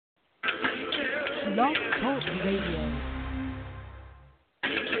Blog Talk Radio.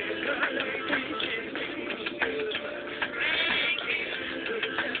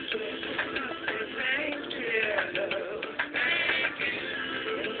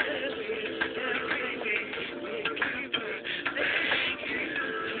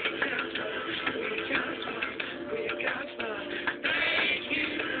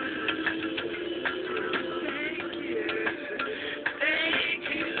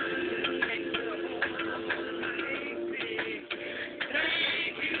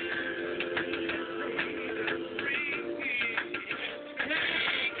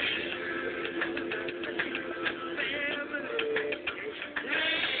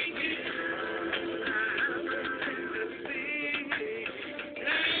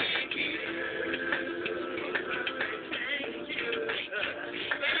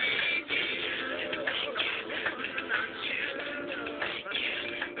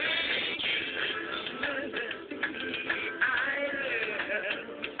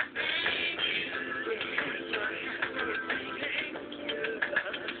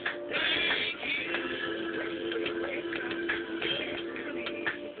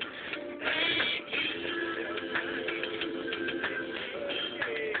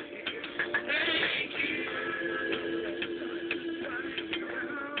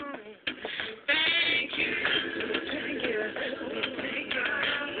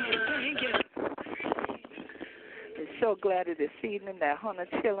 So glad that this evening that 100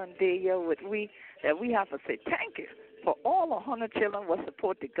 children there with we have to say thank you for all the 100 children who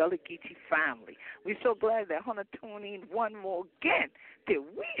support the Gullah Geechee family. We're so glad that 100 tune in one more again till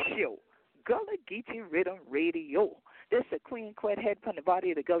we show Gullah Geechee Rhythm Radio. This is Queen Quet head from the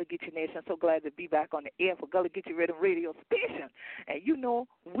body of the Gullah Geechee Nation. So glad to be back on the air for Gullah Geechee Rhythm Radio station. And you know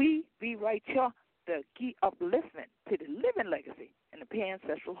we be right here to keep upliftment to the living legacy and the pay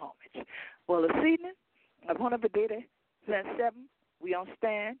ancestral homage. Well, this evening, I want to be there. Since 7, we on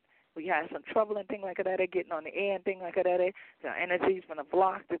stand. We had some trouble and things like that, getting on the air and things like that. The energies from the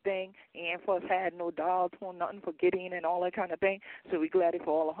block, the thing. And first had no dial tone, nothing for getting in and all that kind of thing. So we glad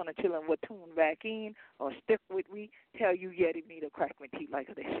for all the 100 children would tune back in or stick with me. Tell you yet you need to crack my teeth like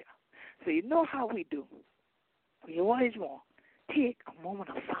this year. So you know how we do. We always want to take a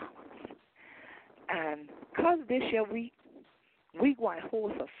moment of silence. And because this year we going to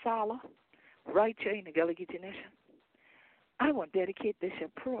host a sala right here in the Gullah Geechee Nation. I want to dedicate this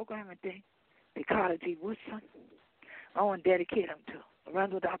programming thing to Carter G. Woodson. I want to dedicate them to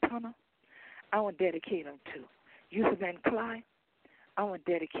Randall Daltona. I want to dedicate them to Yusuf Van Clyde. I want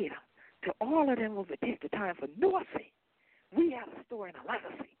to dedicate them to all of them who would take the time for Northsea. We have a story and a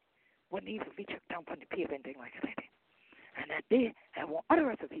legacy. What needs to be chucked down on the paper and things like that. And that they have want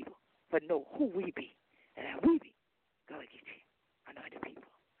other other people but know who we be. And that we be Gullah Geechee, anointed people.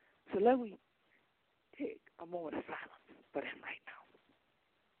 So let me take a moment of silence for them right now.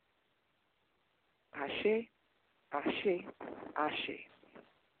 Ashe, Ashe, Ashe.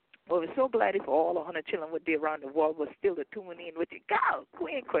 Well, we're so glad for all the 100 children with there around the world was still to tune in with you. Go,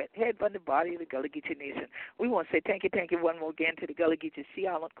 Queen Quet, head from the body of the Gullah Geechee Nation. We want to say thank you one more again to the Gullah Geechee Sea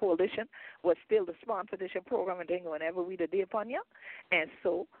Island Coalition, was still the sponsor of this program and thing whenever we did upon you. And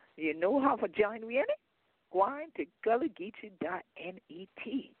so, you know how to join we in it? Go on to gullahgeechee.net.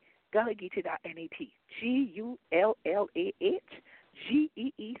 gullahgeechee.net. GULLAHGEECHEE.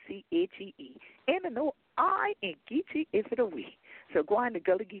 And no I in Geechee is it a we. So go on to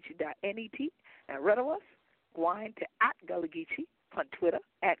gullahgeechee.net and read of us. Go on to Gullah Geechee on Twitter,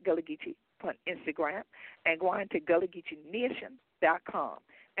 Gullah Geechee on Instagram, and go on to gullahgeechenation.com.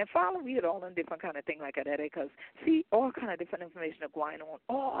 And follow me at all in different kind of thing like that, because see all kind of different information are going on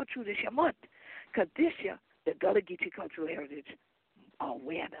all through this year month. Because this year, the Gullah Geechee Cultural Heritage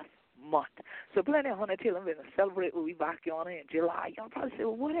Awareness Month. So plenty of 100 children going to celebrate what we back on in July. Y'all probably say,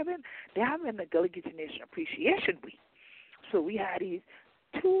 well, what happened? They're having the Gullah Geechee Nation Appreciation Week. So we had these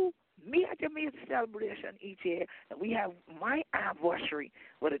 2 major celebration each year, and we have my anniversary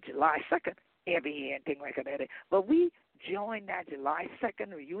with a July 2nd every year and thing like that. But we joined that July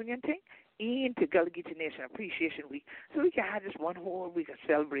 2nd reunion thing into Gullah Geechee Nation Appreciation Week, so we can have just one whole week of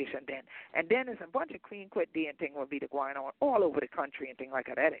celebration then. And then there's a bunch of Queen Quet Day and thing will be going on all over the country and thing like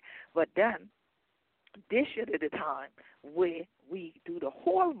that. But then this year is the time where we do the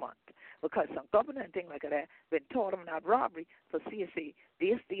whole month, because some governor and things like that been taught them not robbery for CSA,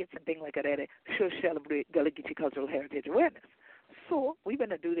 their states and things like that should celebrate Gullah Geechee Cultural Heritage Awareness. So we're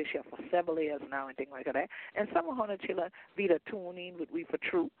going to do this year for several years now and things like that. And some 100 children be to tune in with We for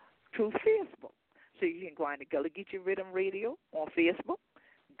True through Facebook. So you can go on to Gullah Geechee Rhythm Radio on Facebook,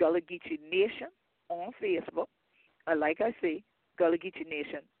 Gullah Geechee Nation on Facebook, or like I say,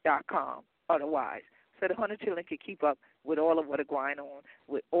 gullahgeechenation.com otherwise. So the Hunter children can keep up with all of what is going on,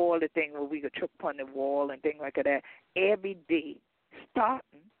 with all the things where we could trip on the wall and things like that every day,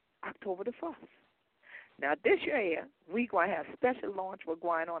 starting October the 1st. Now, this year, we're going to have special launch. We're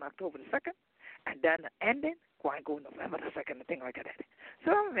going on October the 2nd, and then the ending, going to go November the 2nd and things like that.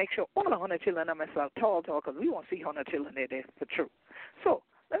 So I'm going to make sure all the Hunter children are myself tall, because we want to see Hunter children there for true. So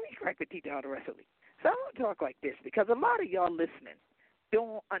let me correct the teacher out the rest of the week. So I'm going to talk like this, because a lot of y'all listening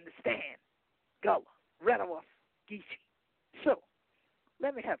don't understand Gullah, Redawaf, Geechee. So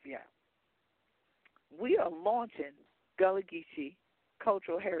let me help you out. We are launching Gullah Geechee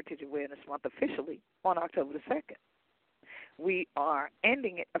Cultural Heritage Awareness Month officially on October the 2nd. We are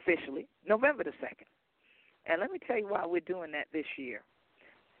ending it officially November the 2nd. And let me tell you why we're doing that this year.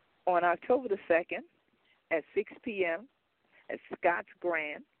 On October the 2nd at 6 p.m. at Scotts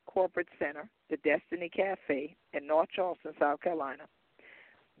Grand Corporate Center, the Destiny Cafe in North Charleston, South Carolina,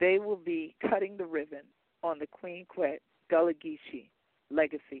 they will be cutting the ribbon on the Queen Quet Gullah Geechee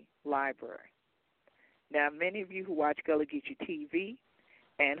Legacy Library. Now, many of you who watch Gullah Geechee TV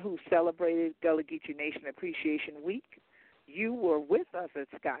and who celebrated Gullah Geechee Nation Appreciation Week, you were with us at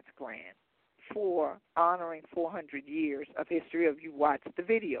Scotts Grand for honoring 400 years of history. Of you watched the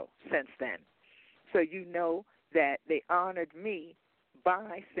video since then. So you know that they honored me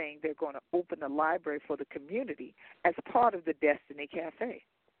by saying they're going to open the library for the community as part of the Destiny Cafe.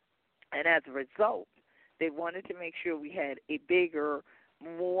 And as a result, they wanted to make sure we had a bigger,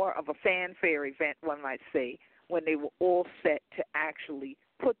 more of a fanfare event, one might say, when they were all set to actually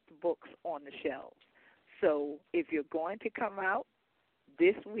put the books on the shelves. So if you're going to come out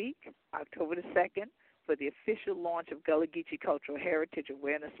this week, October the 2nd, for the official launch of Gullah Geechee Cultural Heritage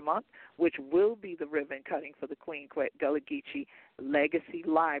Awareness Month, which will be the ribbon cutting for the Queen Quet Gullah Geechee Legacy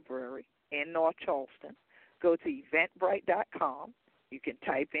Library in North Charleston, go to eventbrite.com. You can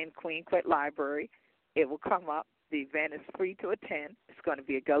type in Queen Quet Library. It will come up. The event is free to attend. It's going to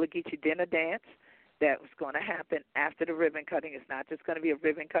be a Gullah Geechee dinner dance that was going to happen after the ribbon cutting. It's not just going to be a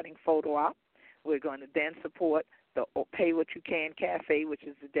ribbon cutting photo op. We're going to then support the Pay What You Can Cafe, which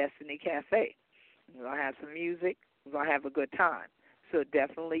is the Destiny Cafe. We're going to have some music. We're going to have a good time. So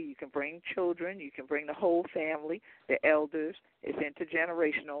definitely you can bring children. You can bring the whole family, the elders. It's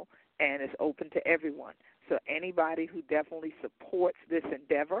intergenerational, and it's open to everyone. So anybody who definitely supports this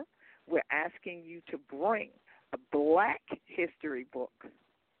endeavor, we're asking you to bring a black history book,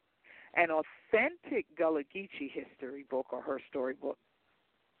 an authentic Gullah Geechee history book or her story book,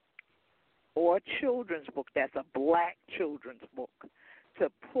 or a children's book that's a black children's book to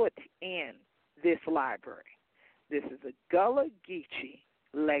put in this library. This is a Gullah Geechee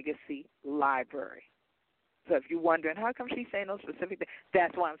Legacy Library. So if you're wondering, how come she's saying those specific things?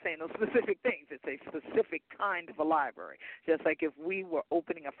 That's why I'm saying those specific things. It's a specific kind of a library. Just like if we were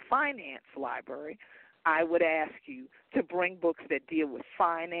opening a finance library, I would ask you to bring books that deal with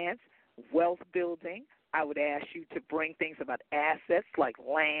finance, wealth building. I would ask you to bring things about assets like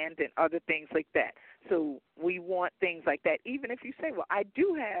land and other things like that. So we want things like that. Even if you say, well, I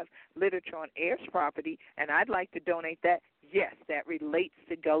do have literature on heirs property and I'd like to donate that, yes, that relates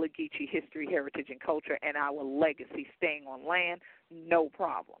to Gullah Geechee history, heritage, and culture and our legacy staying on land, no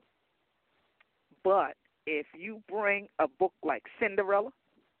problem. But if you bring a book like Cinderella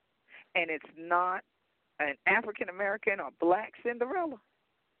and it's not an African-American or black Cinderella,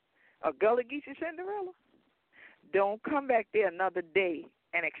 a Gullah Geechee Cinderella, don't come back there another day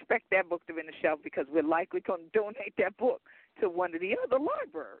and expect that book to be in the shelf, because we're likely going to donate that book to one of the other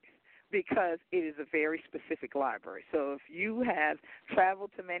libraries because it is a very specific library. So if you have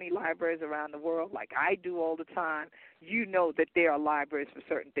traveled to many libraries around the world, like I do all the time, you know that there are libraries for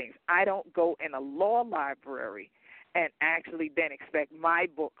certain things. I don't go in a law library and actually then expect my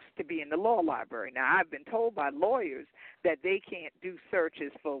books to be in the law library. Now, I've been told by lawyers that they can't do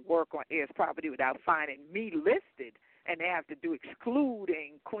searches for work on heirs property without finding me listed, and they have to do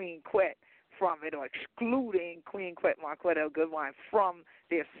excluding Queen Quet from it or excluding Queen Quet Marquette L. Goodwine from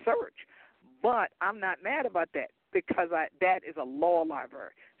their search. But I'm not mad about that because that is a law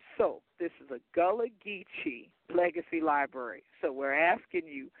library. So this is a Gullah Geechee Legacy Library. So we're asking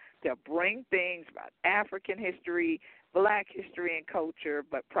you to bring things about African history, black history and culture,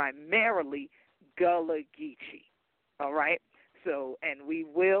 but primarily Gullah Geechee. All right? So, and we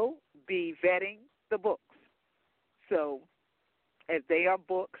will be vetting the books. So if they are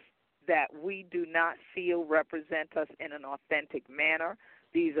books that we do not feel represent us in an authentic manner,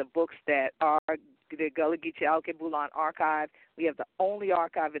 these are books that are the Gullah Geechee Alkebulan Archive. We have the only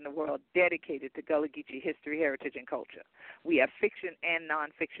archive in the world dedicated to Gullah Geechee history, heritage, and culture. We have fiction and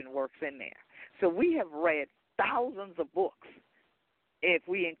nonfiction works in there. So we have read thousands of books if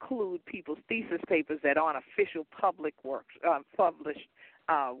we include people's thesis papers that aren't official public works, published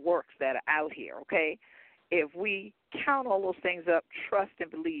works that are out here, okay? If we count all those things up, trust and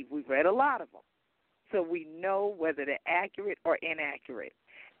believe, we've read a lot of them. So we know whether they're accurate or inaccurate.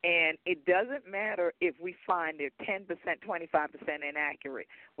 And it doesn't matter if we find they're 10%, 25% inaccurate.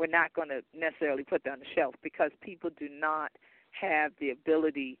 We're not going to necessarily put them on the shelf because people do not have the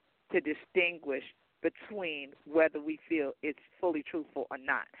ability to distinguish between whether we feel it's fully truthful or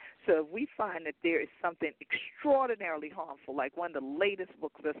not. So if we find that there is something extraordinarily harmful, like one of the latest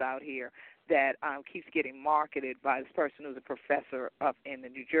books that's out here that keeps getting marketed by this person who's a professor up in the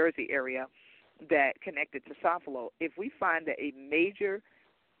New Jersey area that connected to Safalo, if we find that a major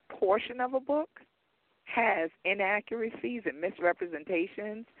portion of a book has inaccuracies and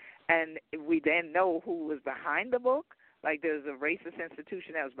misrepresentations, and we then know who was behind the book, like there's a racist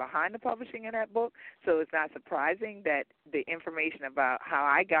institution that was behind the publishing of that book, so it's not surprising that the information about how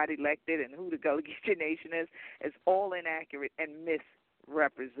I got elected and who the Gullah Geechee Nation is all inaccurate and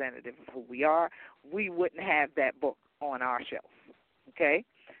misrepresentative of who we are. We wouldn't have that book on our shelf, okay?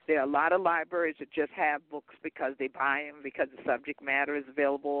 There are a lot of libraries that just have books because they buy them, because the subject matter is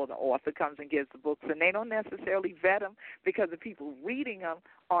available, the author comes and gives the books, and they don't necessarily vet them because the people reading them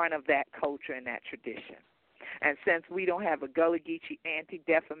aren't of that culture and that tradition. And since we don't have a Gullah Geechee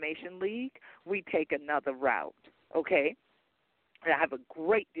Anti-Defamation League, we take another route, okay? And I have a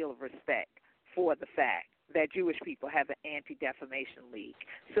great deal of respect for the fact that Jewish people have an Anti-Defamation League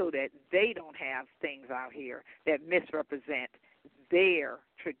so that they don't have things out here that misrepresent their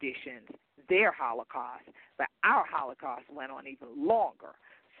traditions, their Holocaust, but our Holocaust went on even longer.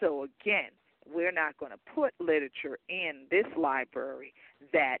 So again, we're not going to put literature in this library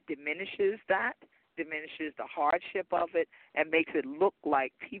that diminishes the hardship of it, and makes it look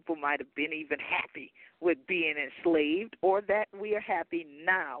like people might have been even happy with being enslaved, or that we are happy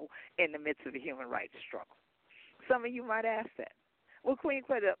now in the midst of the human rights struggle. Some of you might ask that. Well, Queen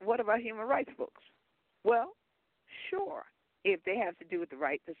Quetta, what about human rights books? Well, sure. If they have to do with the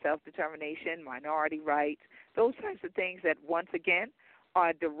right to self-determination, minority rights, those types of things that, once again,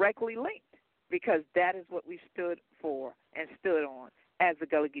 are directly linked, because that is what we stood for and stood on as the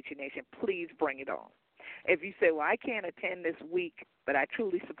Gullah Geechee Nation. Please bring it on. If you say, well, I can't attend this week, but I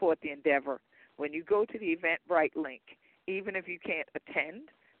truly support the endeavor, when you go to the Eventbrite link, even if you can't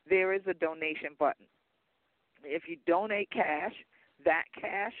attend, there is a donation button. If you donate cash, that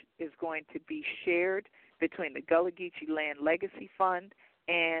cash is going to be shared between the Gullah Geechee Land Legacy Fund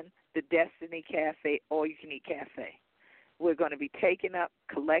and the Destiny Cafe, all-you-can-eat cafe. We're going to be taking up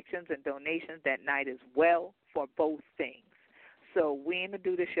collections and donations that night as well for both things. So we ain't going to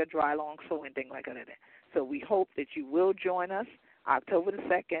do this your dry, long, so anything like that. So we hope that you will join us October the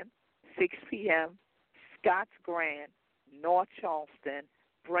 2nd, 6 p.m., Scotts Grand, North Charleston.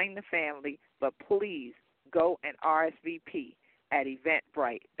 Bring the family, but please go and RSVP at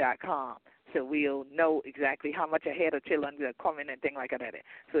eventbrite.com so we'll know exactly how much ahead of children are coming and things like that.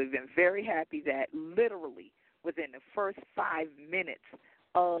 So we've been very happy that literally within the first 5 minutes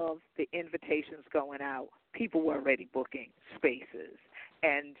of the invitations going out, people were already booking spaces.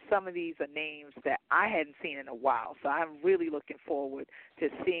 And some of these are names that I hadn't seen in a while. So I'm really looking forward to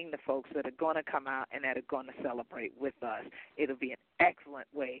seeing the folks that are going to come out and that are going to celebrate with us. It'll be an excellent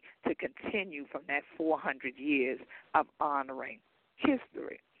way to continue from that 400 years of honoring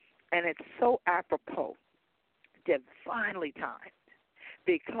history. And it's so apropos, divinely timed,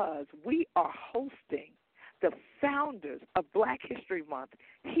 because we are hosting the founders of Black History Month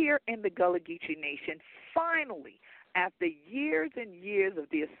here in the Gullah Geechee Nation, finally, after years and years of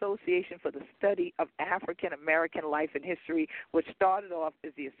the Association for the Study of African American Life and History, which started off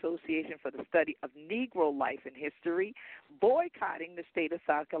as the Association for the Study of Negro Life and History, boycotting the state of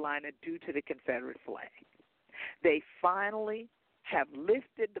South Carolina due to the Confederate flag. They finally have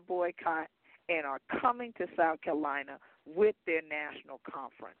lifted the boycott and are coming to South Carolina with their national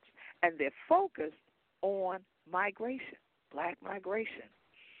conference. And they're focused on migration, black migration.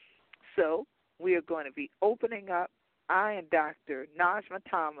 So we are going to be opening up. I and Dr. Najma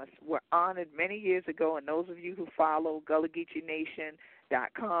Thomas were honored many years ago, and those of you who follow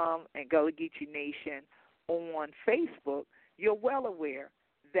GullahGeecheeNation.com and Gullah Geechee Nation on Facebook, you're well aware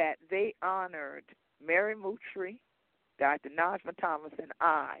that they honored Mary Moutry, Dr. Najma Thomas, and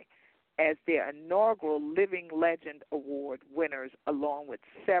I as their inaugural Living Legend Award winners, along with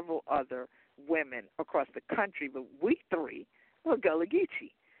several other women across the country. But we three were Gullah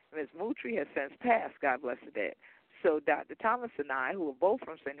Geechee. Ms. Moutry has since passed, God bless her dead. So Dr. Thomas and I, who are both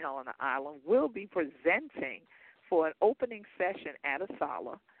from St. Helena Island, will be presenting for an opening session at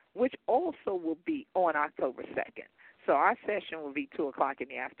Asala, which also will be on October 2nd. So our session will be 2 o'clock in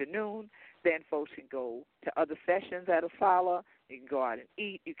the afternoon. Then folks can go to other sessions that'll follow. You can go out and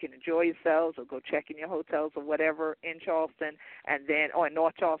eat. You can enjoy yourselves or go check in your hotels or whatever in Charleston, and then, or in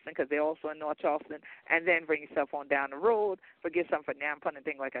North Charleston, because they're also in North Charleston, and then bring yourself on down the road for get something for Nampun and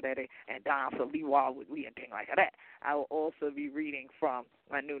things like that, and down for Leeward with we and things like that. I will also be reading from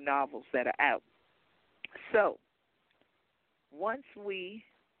my new novels that are out. So once we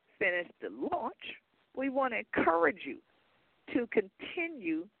finish the launch, we want to encourage you to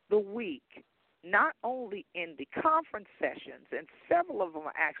continue the week, not only in the conference sessions, and several of them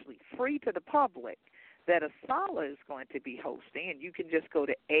are actually free to the public, that Asala is going to be hosting, and you can just go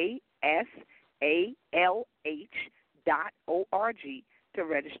to asalh.org to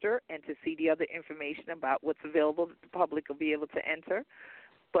register and to see the other information about what's available that the public will be able to enter.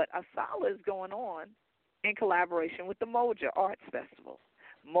 But Asala is going on in collaboration with the Moja Arts Festival.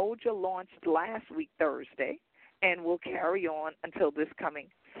 Moja launched last week, Thursday, and will carry on until this coming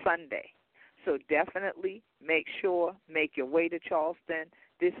Sunday. So definitely make your way to Charleston.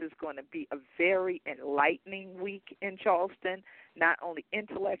 This is going to be a very enlightening week in Charleston, not only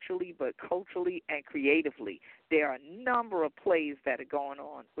intellectually but culturally and creatively. There are a number of plays that are going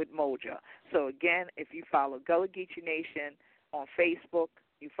on with Moja. So again, if you follow Gullah Geechee Nation on Facebook,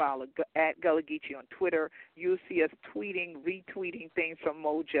 you follow at Gullah Geechee on Twitter, you'll see us tweeting, retweeting things from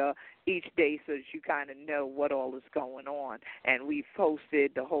Moja each day so that you kind of know what all is going on. And we've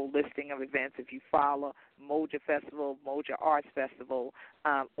posted the whole listing of events. If you follow Moja Festival, Moja Arts Festival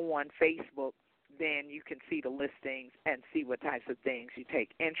on Facebook, then you can see the listings and see what types of things you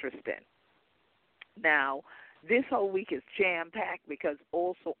take interest in. Now, this whole week is jam-packed because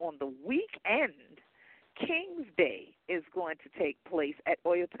also on the weekend, King's Day is going to take place at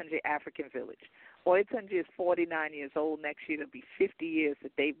Oyotunji African Village. Oyotunji is 49 years old. Next year it'll be 50 years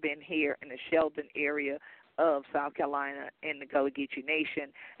that they've been here in the Sheldon area of South Carolina in the Gullah Geechee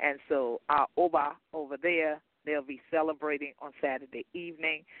Nation. And so our Oba over there, they'll be celebrating on Saturday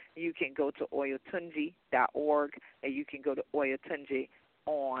evening. You can go to oyotunji.org, and you can go to Oyotunji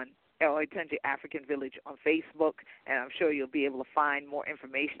African Village on Facebook, and I'm sure you'll be able to find more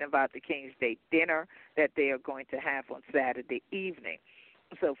information about the King's Day dinner that they are going to have on Saturday evening.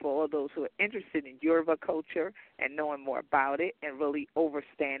 So for all those who are interested in Yoruba culture and knowing more about it and really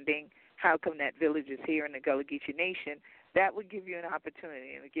understanding how come that village is here in the Gullah Geechee Nation, that would give you an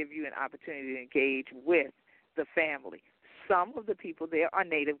opportunity, and give you an opportunity to engage with the family. Some of the people there are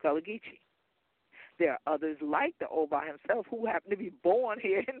native Gullah Geechee. There are others like the Oba himself who happen to be born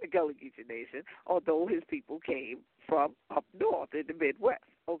here in the Gullah Geechee Nation, although his people came from up north in the Midwest,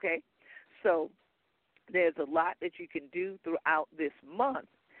 okay? So there's a lot that you can do throughout this month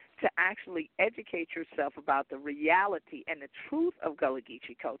to actually educate yourself about the reality and the truth of Gullah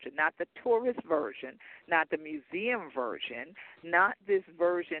Geechee culture, not the tourist version, not the museum version, not this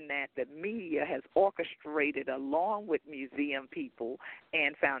version that the media has orchestrated along with museum people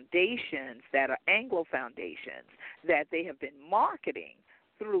and foundations that are Anglo foundations that they have been marketing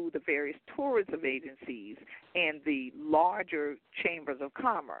through the various tourism agencies and the larger chambers of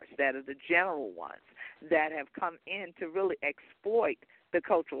commerce that are the general ones that have come in to really exploit the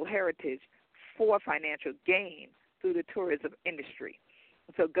cultural heritage for financial gain through the tourism industry.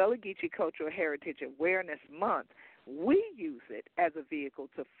 So Gullah Geechee Cultural Heritage Awareness Month, we use it as a vehicle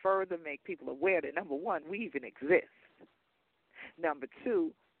to further make people aware that, number one, we even exist. Number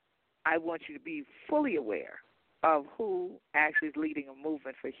two, I want you to be fully aware of who actually is leading a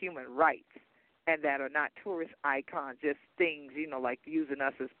movement for human rights and that are not tourist icons, just things, like using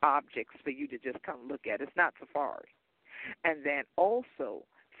us as objects for you to just come look at. It's not safari. And then also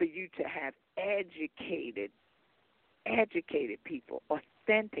for you to have educated people,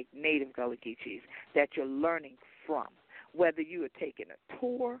 authentic native Gullah Geechees that you're learning from, whether you are taking a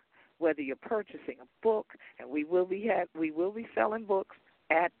tour, whether you're purchasing a book, and we will be selling books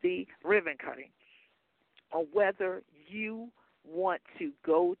at the ribbon cutting, or whether you want to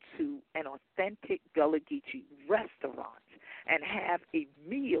go to an authentic Gullah Geechee restaurant and have a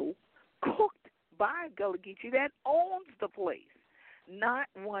meal cooked by a Gullah Geechee that owns the place, not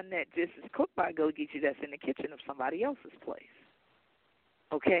one that just is cooked by a Gullah Geechee that's in the kitchen of somebody else's place.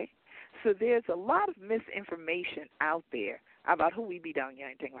 Okay? So there's a lot of misinformation out there about who we be down here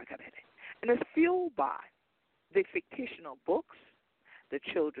and things like that. And it's fueled by the fictional books, the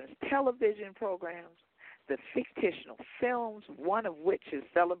children's television programs, the fictional films, one of which is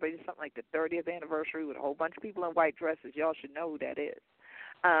celebrating something like the 30th anniversary with a whole bunch of people in white dresses. Y'all should know who that is.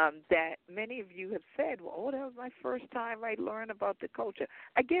 That many of you have said, well, that was my first time I learned about the culture.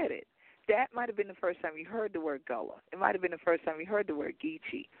 I get it. That might have been the first time you heard the word Gullah. It might have been the first time you heard the word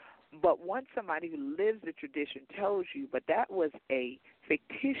Geechee. But once somebody who lives the tradition tells you, but that was a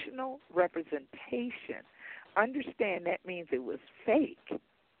fictional representation, understand that means it was fake.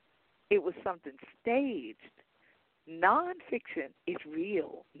 It was something staged. Nonfiction is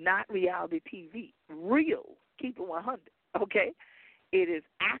real, not reality TV. Real. Keep it 100, okay? It is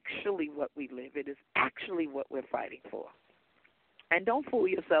actually what we live. It is actually what we're fighting for. And don't fool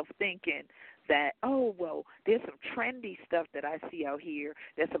yourself thinking that, oh, well, there's some trendy stuff that I see out here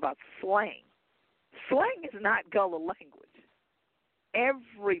that's about slang. Slang is not Gullah language.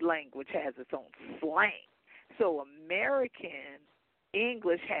 Every language has its own slang. So American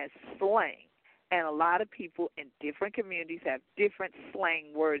English has slang, and a lot of people in different communities have different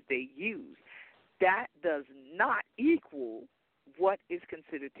slang words they use. That does not equal what is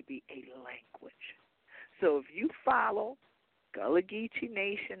considered to be a language. So if you follow Gullah Geechee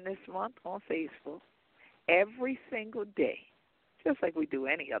Nation this month on Facebook, every single day, just like we do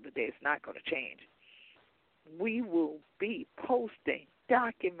any other day, it's not going to change, we will be posting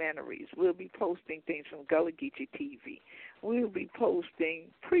documentaries. We'll be posting things from Gullah Geechee TV. We'll be posting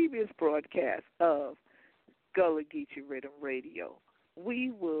previous broadcasts of Gullah Geechee Rhythm Radio.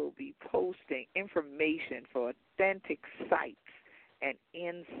 We will be posting information for authentic sites and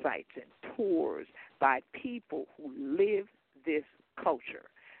insights and tours by people who live this culture,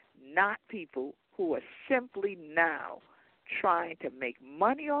 not people who are simply now trying to make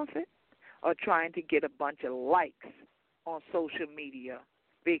money off it or trying to get a bunch of likes on social media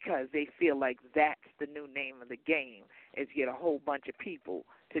because they feel like that's the new name of the game, is get a whole bunch of people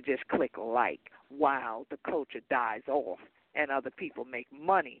to just click like while the culture dies off and other people make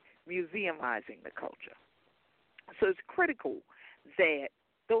money museumizing the culture. So it's critical that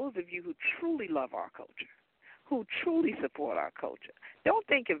those of you who truly love our culture, who truly support our culture, don't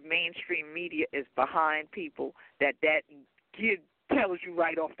think if mainstream media is behind people that tells you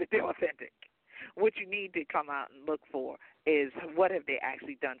right off that they're authentic. What you need to come out and look for is what have they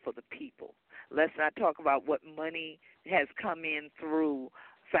actually done for the people. Let's not talk about what money has come in through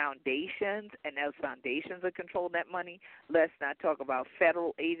foundations, and those foundations are controlling that money. Let's not talk about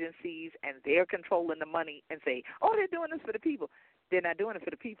federal agencies and they're controlling the money and say, oh, they're doing this for the people. They're not doing it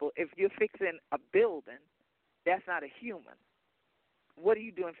for the people. If you're fixing a building, that's not a human. What are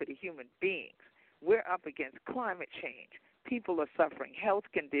you doing for the human beings? We're up against climate change. People are suffering health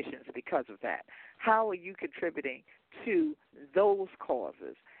conditions because of that. How are you contributing to those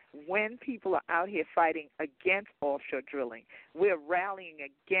causes? When people are out here fighting against offshore drilling, we're rallying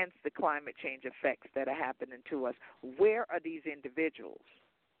against the climate change effects that are happening to us. Where are these individuals?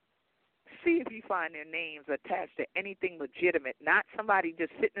 See if you find their names attached to anything legitimate, not somebody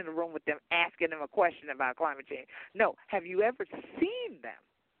just sitting in a room with them asking them a question about climate change. No, have you ever seen them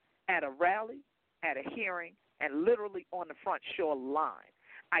at a rally, at a hearing, and literally on the front shore line?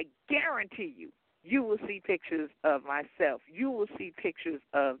 I guarantee you, you will see pictures of myself. You will see pictures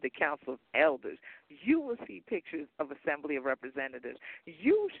of the Council of Elders. You will see pictures of Assembly of Representatives.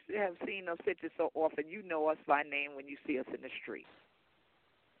 You have seen those pictures so often, you know us by name when you see us in the street.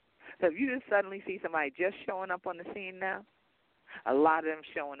 So if you just suddenly see somebody just showing up on the scene now, a lot of them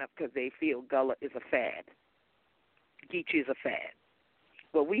showing up because they feel Gullah is a fad. Geechee is a fad.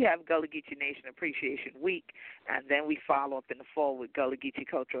 But we have Gullah Geechee Nation Appreciation Week, and then we follow up in the fall with Gullah Geechee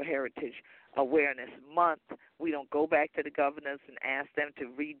Cultural Heritage Awareness Month. We don't go back to the governors and ask them to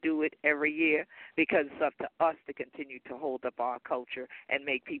redo it every year because it's up to us to continue to hold up our culture and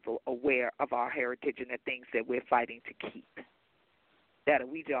make people aware of our heritage and the things that we're fighting to keep. That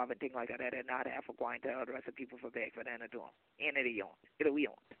we job and things like that, and not have for going to the rest of people for beg for that and do them. And it on. It'll be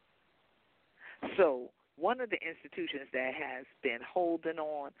on. So one of the institutions that has been holding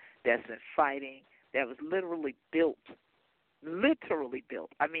on, that's been fighting, that was literally built,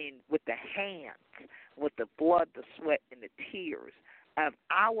 I mean, with the hands, with the blood, the sweat, and the tears of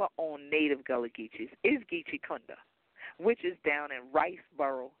our own native Gullah Geechees, is Geechee Kunda, which is down in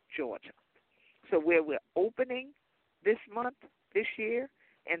Riceboro, Georgia. So where we're opening this month, this year,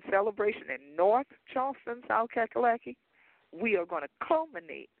 in celebration in North Charleston, South Kakalaki, we are going to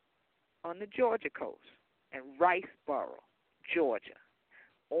culminate on the Georgia coast in Riceboro, Georgia,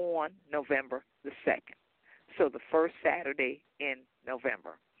 on November the 2nd. So the first Saturday in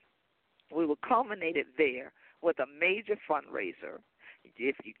November. We will culminate it there with a major fundraiser.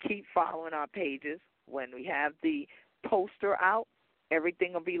 If you keep following our pages, when we have the poster out,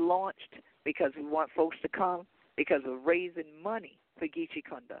 everything will be launched because we want folks to come because we're raising money for Geechee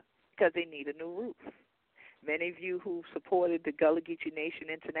Kunda because they need a new roof. Many of you who supported the Gullah Geechee Nation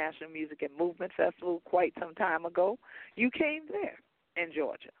International Music and Movement Festival quite some time ago, you came there in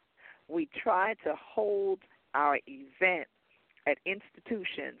Georgia. We tried to hold our event at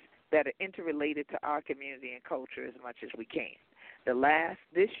institutions that are interrelated to our community and culture as much as we can.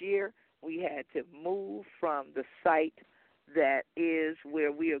 This year, we had to move from the site that is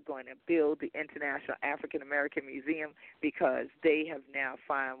where we are going to build the International African American Museum because they have now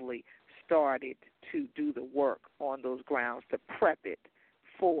finally started to do the work on those grounds to prep it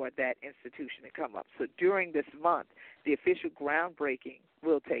for that institution to come up. So during this month, the official groundbreaking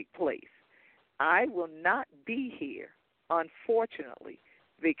will take place. I will not be here, unfortunately,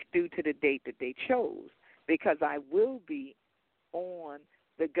 due to the date that they chose, because I will be on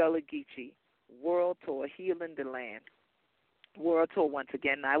the Gullah Geechee World Tour, Healing the Land World Tour once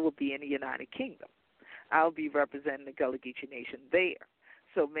again, and I will be in the United Kingdom. I'll be representing the Gullah Geechee Nation there.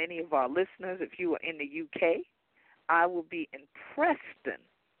 So many of our listeners, if you are in the UK, I will be in Preston,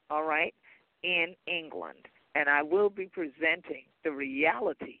 all right, in England, and I will be presenting the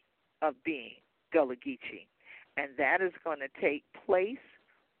reality of being Gullah Geechee, and that is going to take place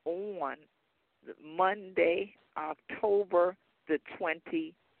on Monday, October the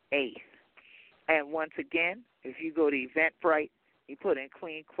 28th. And once again, if you go to Eventbrite, you put in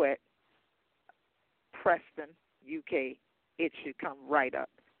Queen Quet, Preston, UK, it should come right up.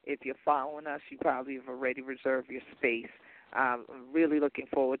 If you're following us, you probably have already reserved your space. I'm really looking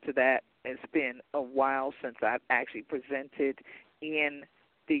forward to that. It's been a while since I've actually presented in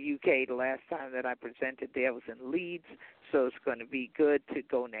the UK. The last time that I presented there was in Leeds, so it's going to be good to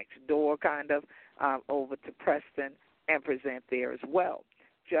go next door kind of over to Preston and present there as well.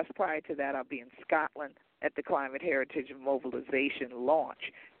 Just prior to that, I'll be in Scotland at the Climate Heritage and Mobilization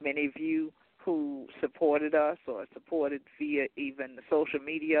launch. Many of you who supported us or supported via even the social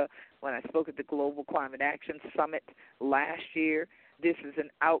media when I spoke at the Global Climate Action Summit last year, this is an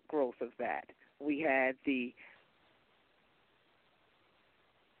outgrowth of that. We had the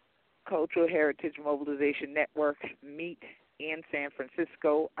Cultural Heritage Mobilization Network meet in San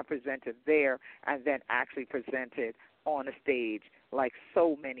Francisco. I presented there and then actually presented on a stage like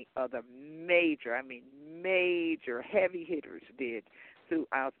so many other major heavy hitters did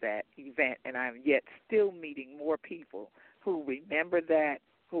throughout that event, and I'm yet still meeting more people who remember that,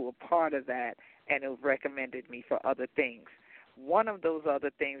 who are part of that, and who've recommended me for other things. One of those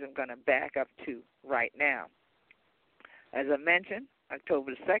other things I'm going to back up to right now. As I mentioned,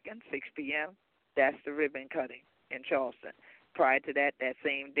 October 2nd, 6 p.m., that's the ribbon cutting in Charleston. Prior to that, that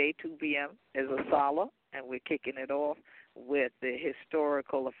same day, 2 p.m., is a Sala, and we're kicking it off with the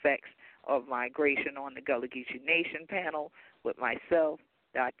historical effects of migration on the Gullah Geechee Nation panel with myself,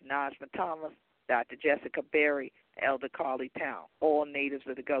 Dr. Najma Thomas, Dr. Jessica Berry, Elder Carly Town, all natives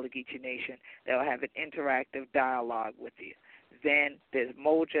of the Gullah Geechee Nation. They'll have an interactive dialogue with you. Then there's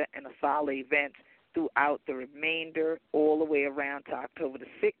Moja and Asala events throughout the remainder, all the way around to October the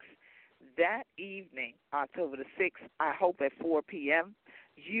 6th. That evening, October the 6th, I hope at 4 p.m.,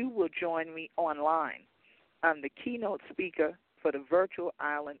 you will join me online. I'm the keynote speaker for the Virtual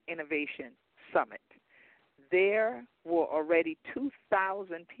Island Innovation Summit. There were already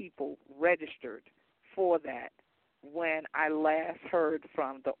 2,000 people registered for that when I last heard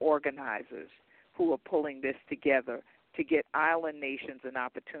from the organizers who are pulling this together to get island nations an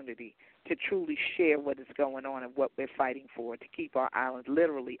opportunity to truly share what is going on and what we're fighting for, to keep our islands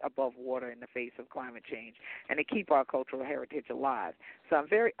literally above water in the face of climate change and to keep our cultural heritage alive. So I'm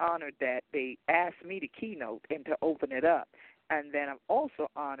very honored that they asked me to keynote and to open it up. And then I'm also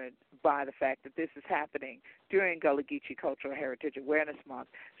honored by the fact that this is happening during Gullah Geechee Cultural Heritage Awareness Month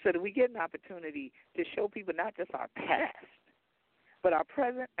so that we get an opportunity to show people not just our past, but our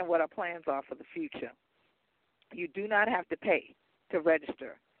present and what our plans are for the future. You do not have to pay to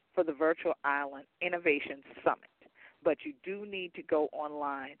register for the Virtual Island Innovation Summit, but you do need to go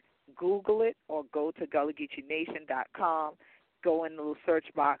online, Google it, or go to GullahGeecheeNation.com, go in the little search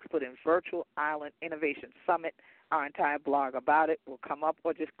box, put in Virtual Island Innovation Summit. Our entire blog about it will come up,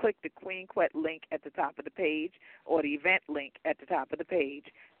 or just click the Queen Quet link at the top of the page or the event link at the top of the page,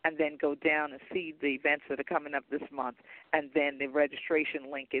 and then go down and see the events that are coming up this month, and then the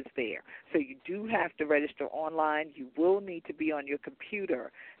registration link is there. So you do have to register online. You will need to be on your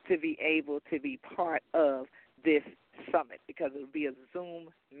computer to be able to be part of this summit because it will be a Zoom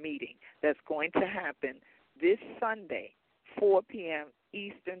meeting that's going to happen this Sunday, 4 p.m.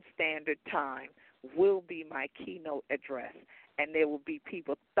 Eastern Standard Time, will be my keynote address, and there will be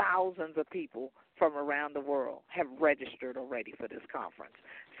people, thousands of people from around the world have registered already for this conference.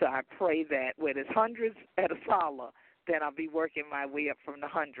 So I pray that where there's hundreds at Asala, then I'll be working my way up from the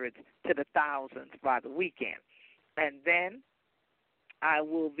hundreds to the thousands by the weekend. And then I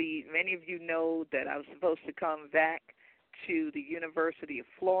will be, many of you know that I was supposed to come back to the University of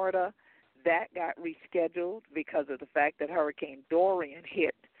Florida. That got rescheduled because of the fact that Hurricane Dorian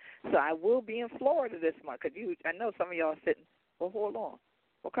hit. So I will be in Florida this month. Cause I know some of y'all are sitting, well, hold on.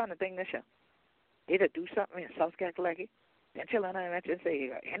 What kind of thing this year? It'll do something in South Carolina. Then chilling and just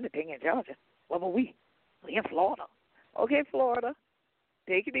say, anything in Georgia. What about we? We in Florida. Okay, Florida.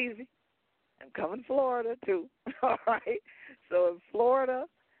 Take it easy. I'm coming to Florida, too. All right? So in Florida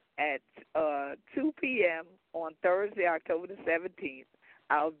at 2 p.m. on Thursday, October the 17th,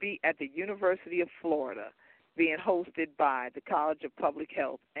 I'll be at the University of Florida being hosted by the College of Public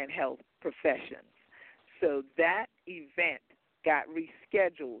Health and Health Professions. So that event got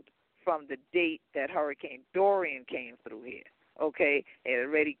rescheduled from the date that Hurricane Dorian came through here. Okay? It had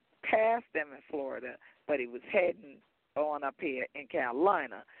already passed them in Florida, but it was heading on up here in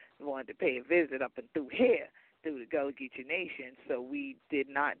Carolina. We wanted to pay a visit up and through here, through the Gullah Geechee Nation, so we did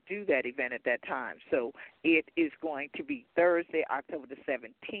not do that event at that time. So it is going to be Thursday, October the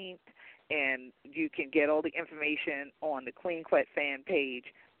 17th, and you can get all the information on the Queen Quet fan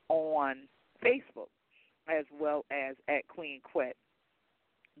page on Facebook, as well as at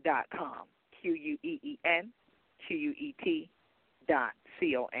queenquet.com,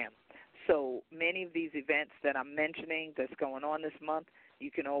 QUEENQUET.com. So many of these events that I'm mentioning that's going on this month, you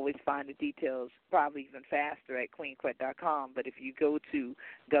can always find the details probably even faster at queenquet.com. But if you go to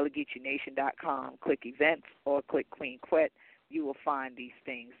GullahGeecheeNation.com, click events, or click Queen Quet, you will find these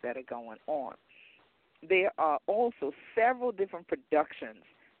things that are going on. There are also several different productions,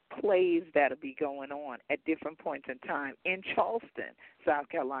 plays that will be going on at different points in time in Charleston, South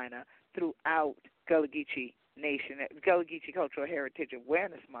Carolina, throughout Gullah Geechee Nation, Gullah Geechee Cultural Heritage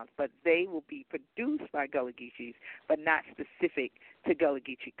Awareness Month, but they will be produced by Gullah Geechees, but not specific to Gullah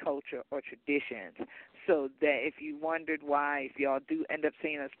Geechee culture or traditions. So that if you wondered why, if y'all do end up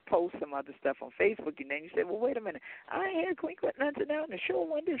seeing us post some other stuff on Facebook, and then you say, well, wait a minute, I had Queen Quet Nancy out in the show. I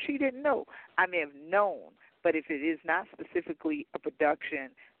wonder if she didn't know. I may have known, but if it is not specifically a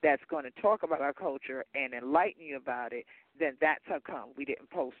production that's going to talk about our culture and enlighten you about it, then that's how come we didn't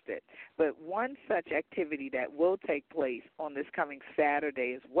post it. But one such activity that will take place on this coming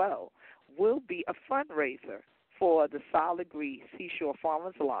Saturday as well will be a fundraiser for the Solid Green Seashore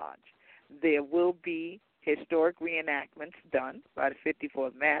Farmers Lodge. There will be historic reenactments done by the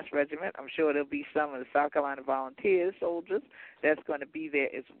 54th Mass Regiment. I'm sure there'll be some of the South Carolina Volunteer soldiers that's going to be there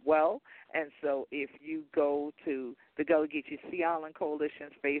as well. And so if you go to the Gullah Geechee Sea Island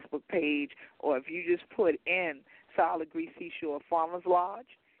Coalition's Facebook page, or if you just put in Solid Green Seashore Farmers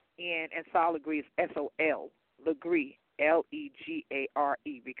Lodge, and Solid Green is S-O-L, Legree,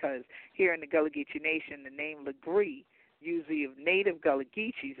 L-E-G-A-R-E, because here in the Gullah Geechee Nation, the name Legree, usually of native Gullah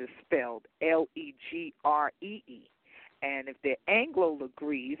Geechees, is spelled L-E-G-R-E-E. And if they're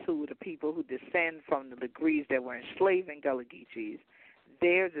Anglo-Legrees, who are the people who descend from the Legrees that were enslaving Gullah Geechees,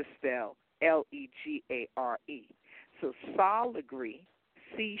 theirs is spelled L-E-G-A-R-E. So Sol Legree,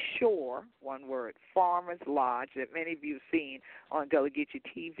 Seashore, one word, Farmers Lodge, that many of you have seen on Gullah Geechee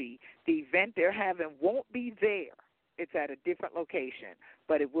TV. The event they're having won't be there. It's at a different location,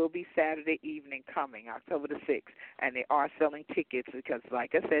 but it will be Saturday evening coming, October the 6th, and they are selling tickets because,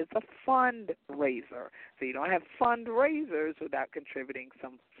 like I said, it's a fundraiser. So you don't have fundraisers without contributing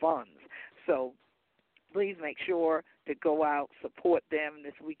some funds. So please make sure to go out, support them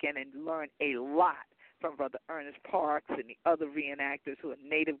this weekend, and learn a lot from Brother Ernest Parks and the other reenactors who are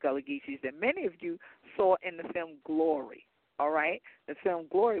native Gullah Geechees that many of you saw in the film Glory. All right? The film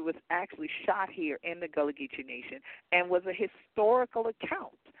Glory was actually shot here in the Gullah Geechee Nation and was a historical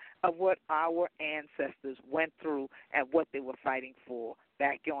account of what our ancestors went through and what they were fighting for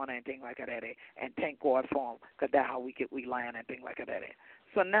back on and things like that. And thank God for them, because that's how we land and things like that.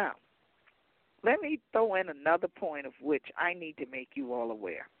 So now, let me throw in another point of which I need to make you all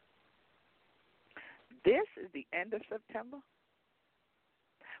aware. This is the end of September,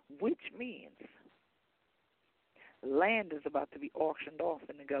 which means land is about to be auctioned off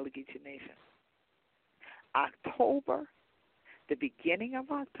in the Gullah Geechee Nation. October, the beginning of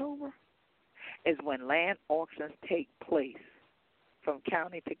October, is when land auctions take place from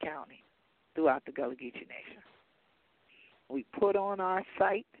county to county throughout the Gullah Geechee Nation. We put on our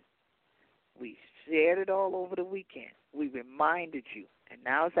site, we shared it all over the weekend. We reminded you, and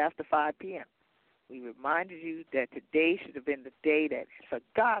now it's after 5 p.m., we reminded you that today should have been the day that, so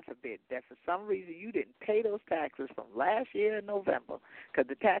God forbid, that for some reason you didn't pay those taxes from last year in November, because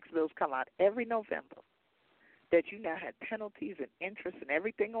the tax bills come out every November, that you now had penalties and interest and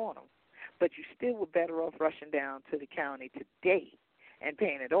everything on them, but you still were better off rushing down to the county today and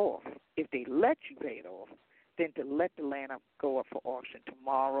paying it off, if they let you pay it off, than to let the land go up for auction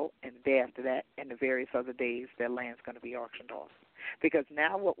tomorrow and the day after that and the various other days that land's going to be auctioned off. Because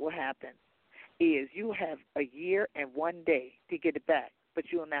now what will happen is you have a year and 1 day to get it back but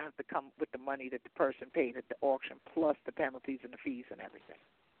you'll now have to come with the money that the person paid at the auction plus the penalties and the fees and everything.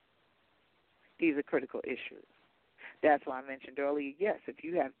 These are critical issues. That's why I mentioned earlier, yes, if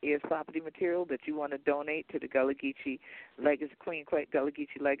you have heirs property material that you want to donate to the Gullah Geechee Legacy, Queen Gullah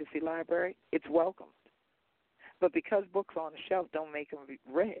Geechee Legacy Library, it's welcomed. But because books on the shelf don't make them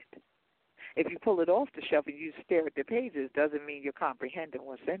read, if you pull it off the shelf and you stare at the pages, doesn't mean you're comprehending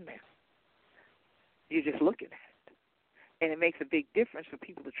what's in there. You're just looking at it. And it makes a big difference for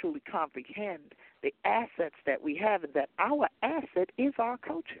people to truly comprehend the assets that we have, and that our asset is our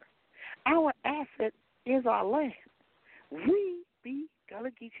culture. Our asset is our land. We, the Gullah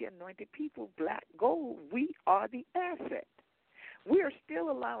Geechee anointed people, black gold, we are the asset. We are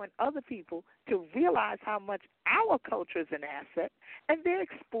still allowing other people to realize how much our culture is an asset, and they're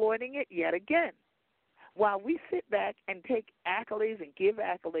exploiting it yet again. While we sit back and take accolades and give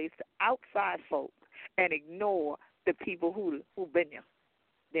accolades to outside folk and ignore the people who been here.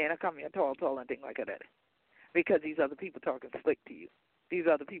 Then I come here tall, and things like that. Because these other people talking slick to you. These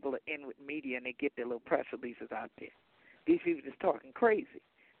other people are in with media and they get their little press releases out there. These people just talking crazy.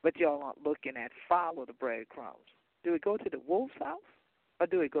 But y'all aren't looking at follow the breadcrumbs. Do it go to the wolf's house or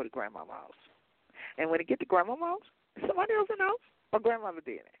do it go to grandma's house? And when it get to grandma's house, somebody else in the house or grandmother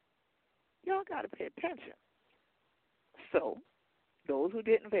did it. Y'all got to pay attention. So, those who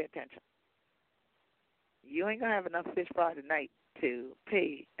didn't pay attention, you ain't going to have enough fish fry tonight to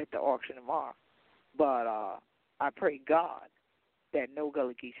pay at the auction tomorrow. But I pray God that no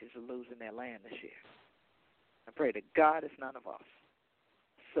Gullah Geechees are losing their land this year. I pray to God it's none of us.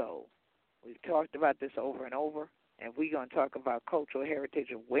 So we've talked about this over and over, and we're going to talk about cultural heritage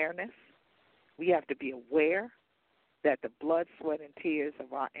awareness. We have to be aware that the blood, sweat, and tears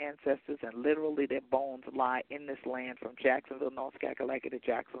of our ancestors and literally their bones lie in this land from Jacksonville, North Carolina to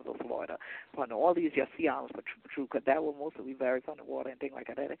Jacksonville, Florida. From all these sea islands for true, because that will mostly vary from the water and things like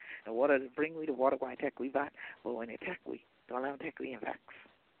that. The water that bring we the water going to take we back, but when they take we, don't let them take we in facts.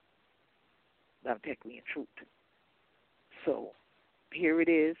 Let them take we in truth. So here it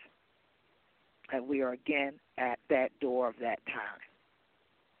is, and we are again at that door of that time.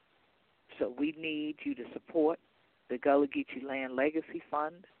 So we need you to support the Gullah Geechee Land Legacy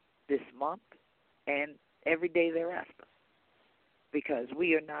Fund this month and every day thereafter, because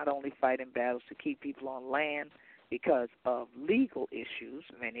we are not only fighting battles to keep people on land because of legal issues.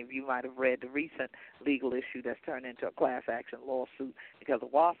 Many of you might have read the recent legal issue that's turned into a class action lawsuit because of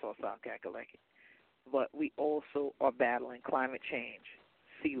Wausau, South Carolina. But we also are battling climate change,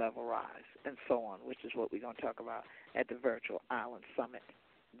 sea level rise, and so on, which is what we're going to talk about at the Virtual Island Summit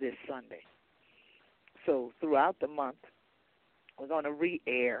this Sunday. So throughout the month, we're going to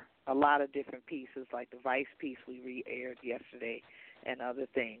re-air a lot of different pieces, like the Vice piece we re-aired yesterday and other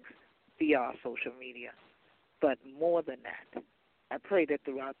things via our social media. But more than that, I pray that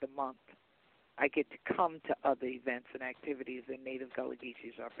throughout the month I get to come to other events and activities that Native Gullah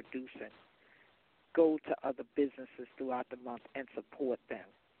Geechees are producing, go to other businesses throughout the month and support them,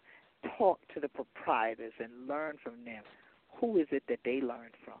 talk to the proprietors and learn from them. Who is it that they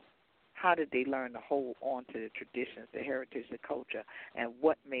learned from? How did they learn to hold on to the traditions, the heritage, the culture, and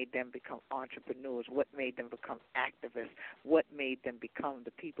what made them become entrepreneurs, what made them become activists, what made them become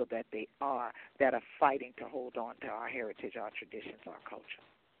the people that they are that are fighting to hold on to our heritage, our traditions, our culture.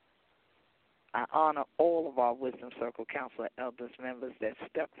 I honor all of our Wisdom Circle Council Elders members that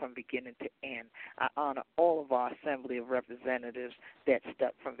stuck from beginning to end. I honor all of our Assembly of Representatives that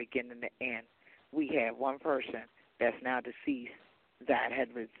stuck from beginning to end. We have one person that's now deceased that had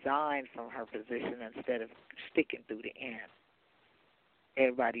resigned from her position instead of sticking through the end.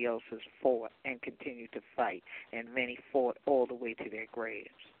 Everybody else has fought and continued to fight, and many fought all the way to their graves.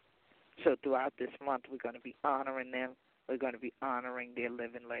 So throughout this month, we're going to be honoring them. We're going to be honoring their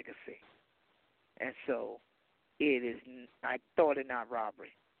living legacy. And so it is, I thought it not robbery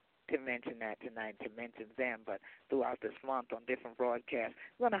to mention that tonight, to mention them, but throughout this month on different broadcasts,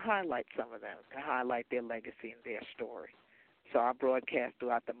 we're going to highlight some of them, to highlight their legacy and their story. So our broadcast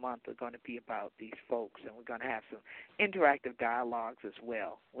throughout the month are going to be about these folks, and we're going to have some interactive dialogues as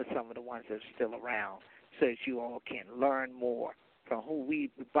well with some of the ones that are still around, so that you all can learn more from about who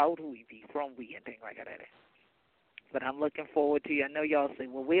we be, from we, and things like that. But I'm looking forward to you. I know y'all say,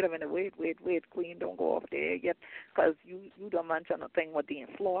 well, wait a minute, wait, Queen, don't go off there yet, because you done mentioned a thing with D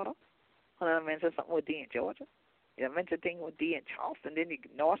in Florida. And I mentioned something with D in Georgia. You mentioned a thing with D in Charleston, then you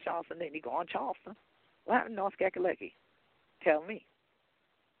North Charleston, then you go on Charleston. What happened in North Carolina? Tell me.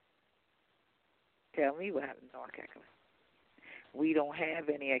 Tell me what happened in North Carolina. We don't have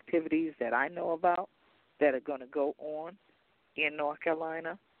any activities that I know about that are going to go on in North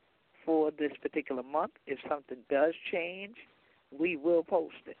Carolina for this particular month. If something does change, we will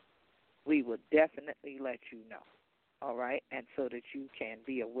post it. We will definitely let you know, all right, and so that you can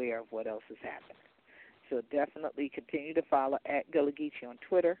be aware of what else is happening. So definitely continue to follow at Gullah Geechee on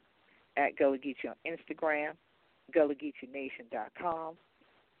Twitter, at Gullah Geechee on Instagram, GullahGeecheeNation.com,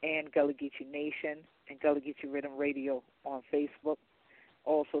 and Gullah Geechee Nation and Gullah Geechee Rhythm Radio on Facebook.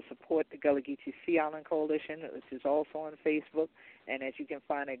 Also support the Gullah Geechee Sea Island Coalition, which is also on Facebook, and as you can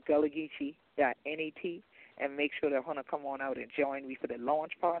find at GullahGeechee.net, and make sure that Hunter come on out and join me for the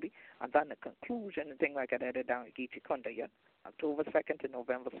launch party. And then the conclusion and things like that down at Geechee Kunda, yeah? October 2nd to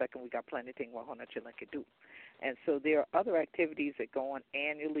November 2nd, we got plenty of things what Hunter Children can do. And so there are other activities that go on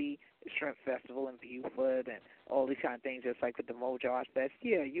annually, the Shrimp Festival in Beaufort and all these kind of things, just like with the Mojo Arts Fest.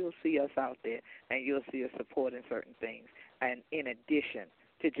 Yeah, you'll see us out there, and you'll see us supporting certain things. And in addition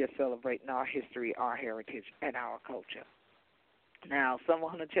to just celebrating our history, our heritage, and our culture. Now, some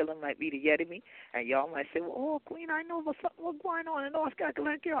of the children might be the Yeti, and y'all might say, well, oh, Queen, I know about something what's going on in North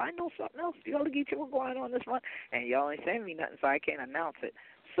Carolina. I know something else. Y'all get you what's going on this month. And y'all ain't saying me nothing, so I can't announce it.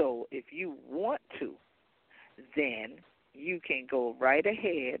 So if you want to, then you can go right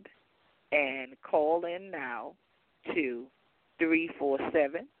ahead and call in now to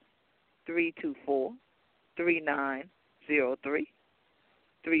 347-324-3903,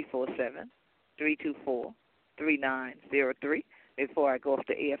 347-324-3903. Before I go off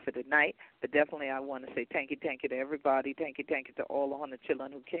the air for the night, but definitely I want to say thank you to everybody. Thank you to all the 100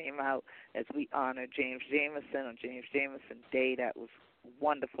 children who came out as we honor James Jameson on James Jameson Day. That was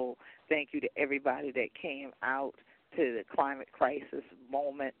wonderful. Thank you to everybody that came out to the climate crisis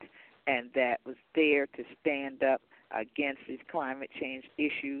moment and that was there to stand up against these climate change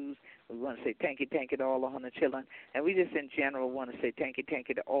issues. We want to say thank you to all the 100 children. And we just in general want to say thank you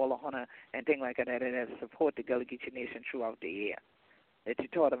to all the 100 and things like that that support the Gullah Geechee Nation throughout the year, that you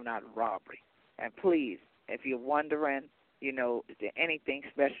taught them not robbery. And please, if you're wondering, is there anything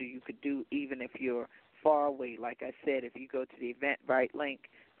special you could do even if you're far away? Like I said, if you go to the Eventbrite link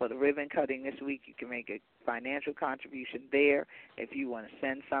for the ribbon cutting this week, you can make a financial contribution there if you want to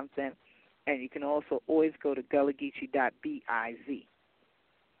send something. And you can also always go to GullahGeechee.biz.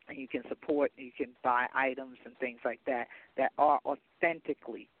 And you can support, you can buy items and things like that are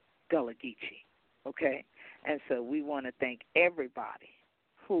authentically Gullah Geechee, okay? And so we want to thank everybody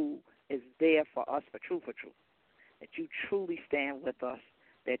who is there for us for truth, that you truly stand with us,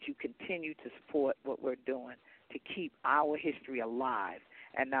 that you continue to support what we're doing to keep our history alive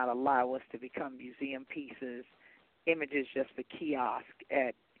and not allow us to become museum pieces, images just for kiosk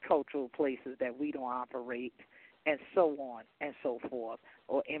at cultural places that we don't operate, and so on and so forth,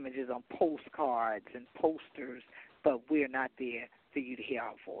 or images on postcards and posters, but we're not there for you to hear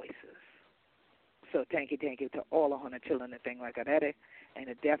our voices. So thank you to all the 100 children and things like that, and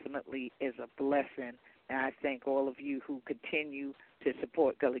it definitely is a blessing. And I thank all of you who continue to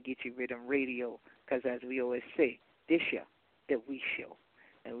support Gullah Geechee Rhythm Radio, because as we always say, this year that we show.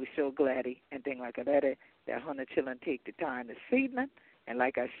 And we're so glad and things like that 100 children take the time this evening, and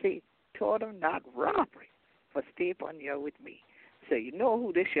like I say, taught them not robbery, but stay upon here with me. So you know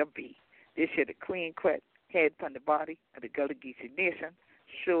who this shall be. This shall the Queen Quet, head upon the body of the Gullah Geechee Nation.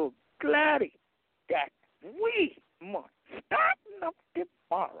 So glad that we must starting up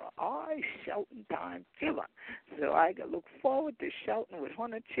tomorrow. I shouting time chillin'. So I can look forward to shouting with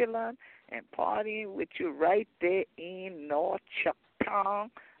 100 chillin' and partying with you right there in North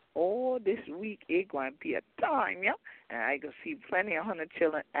Chucktown. Oh, this week it going to be a time, yeah? And I can see plenty of 100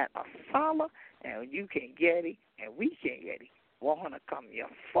 children at Asala, and you can get it, and we can get it. 100 come here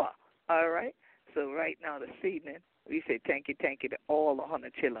for, all right? So right now this evening, we say thank you to all the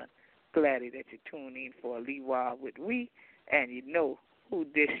 100 children. Glad that you tune in for a little while with we, and you know who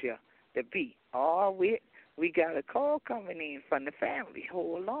this year to be. All with, we got a call coming in from the family.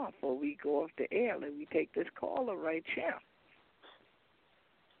 Hold on before we go off the air. Let me take this caller right here.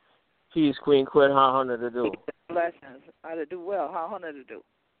 Peace, Queen Quinn. How Hunter to do? Blessings. How to do well. How Hunter to do?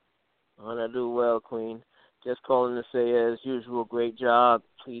 Hunter do well, Queen. Just calling to say, as usual, great job.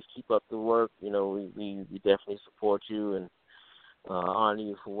 Please keep up the work. We definitely support you and honor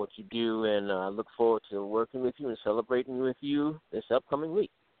you for what you do, and look forward to working with you and celebrating with you this upcoming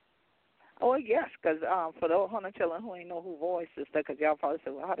week. Oh, yes, because for those 100 children who ain't know who voice is, because y'all probably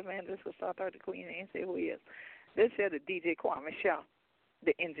say, well, how the man just was start the Queen and ain't say who he is. This here the DJ Kwame Shaw,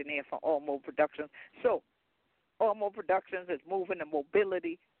 the engineer for Allmo Productions. So, Allmo Productions is moving the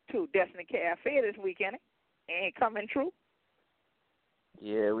mobility to Destiny Cafe this weekend. Ain't coming true?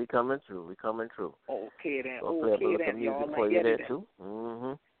 Yeah, we coming through. Okay, then. Y'all for you there, too.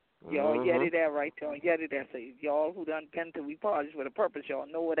 Y'all Yeti there, right? Y'all Yeti there. So y'all who done been to we parties with a purpose, y'all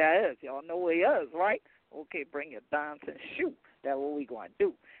know what that is. Y'all know what it is, right? Okay, bring your dance and shoot. That's what we going to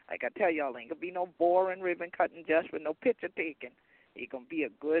do. Like I tell y'all, ain't going to be no boring ribbon cutting just with no picture taking. It's going to be a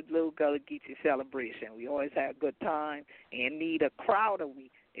good little Gullah Geechee celebration. We always have a good time and need a crowd of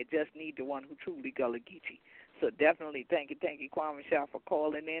we. It just need the one who truly Gullah Geechee. So definitely thank you, Kwame Shaw, for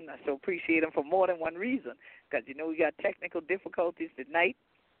calling in. I so appreciate him for more than one reason. Because, you know, we got technical difficulties tonight.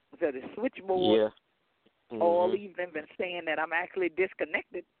 So the switchboard all evening been saying that I'm actually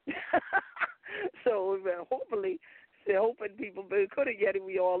disconnected. So we've been hoping people could have yet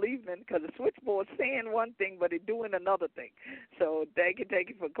me all evening because the switchboard's saying one thing, but it's doing another thing. So thank you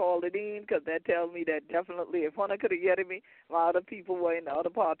for calling in because that tells me that definitely if Hunter could have yet me, my other people were in the other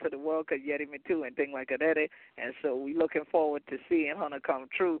parts of the world could yet me too and things like that. And so we looking forward to seeing Hunter come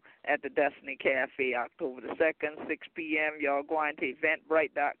true at the Destiny Cafe October the 2nd, 6 p.m. Y'all going to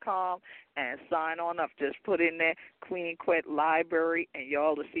eventbrite.com and sign on up. Just put in there Queen Quet Library and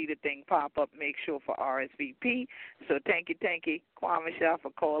y'all will see the thing pop up. Make sure for RSVP. So thank you, Kwame Shaw,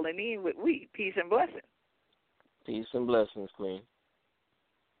 for calling in with we. Peace and blessings. Peace and blessings, Queen.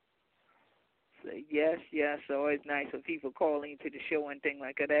 So yes, always nice when people call into the show and things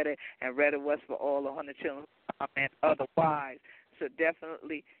like that and read it was for all the 100 children and otherwise. So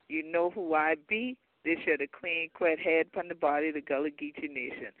definitely, you know who I be. This year the Clean Quet head from the body of the Gullah Geechee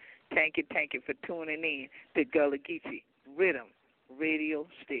Nation. Thank you for tuning in to Gullah Geechee Rhythm Radio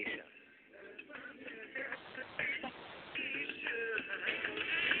Station.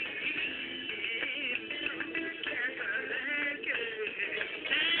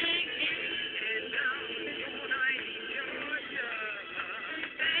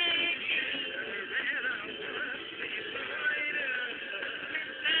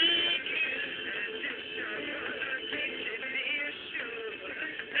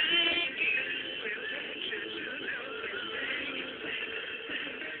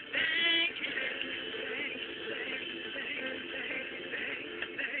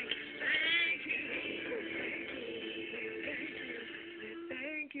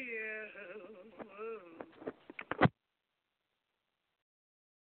 Thank you.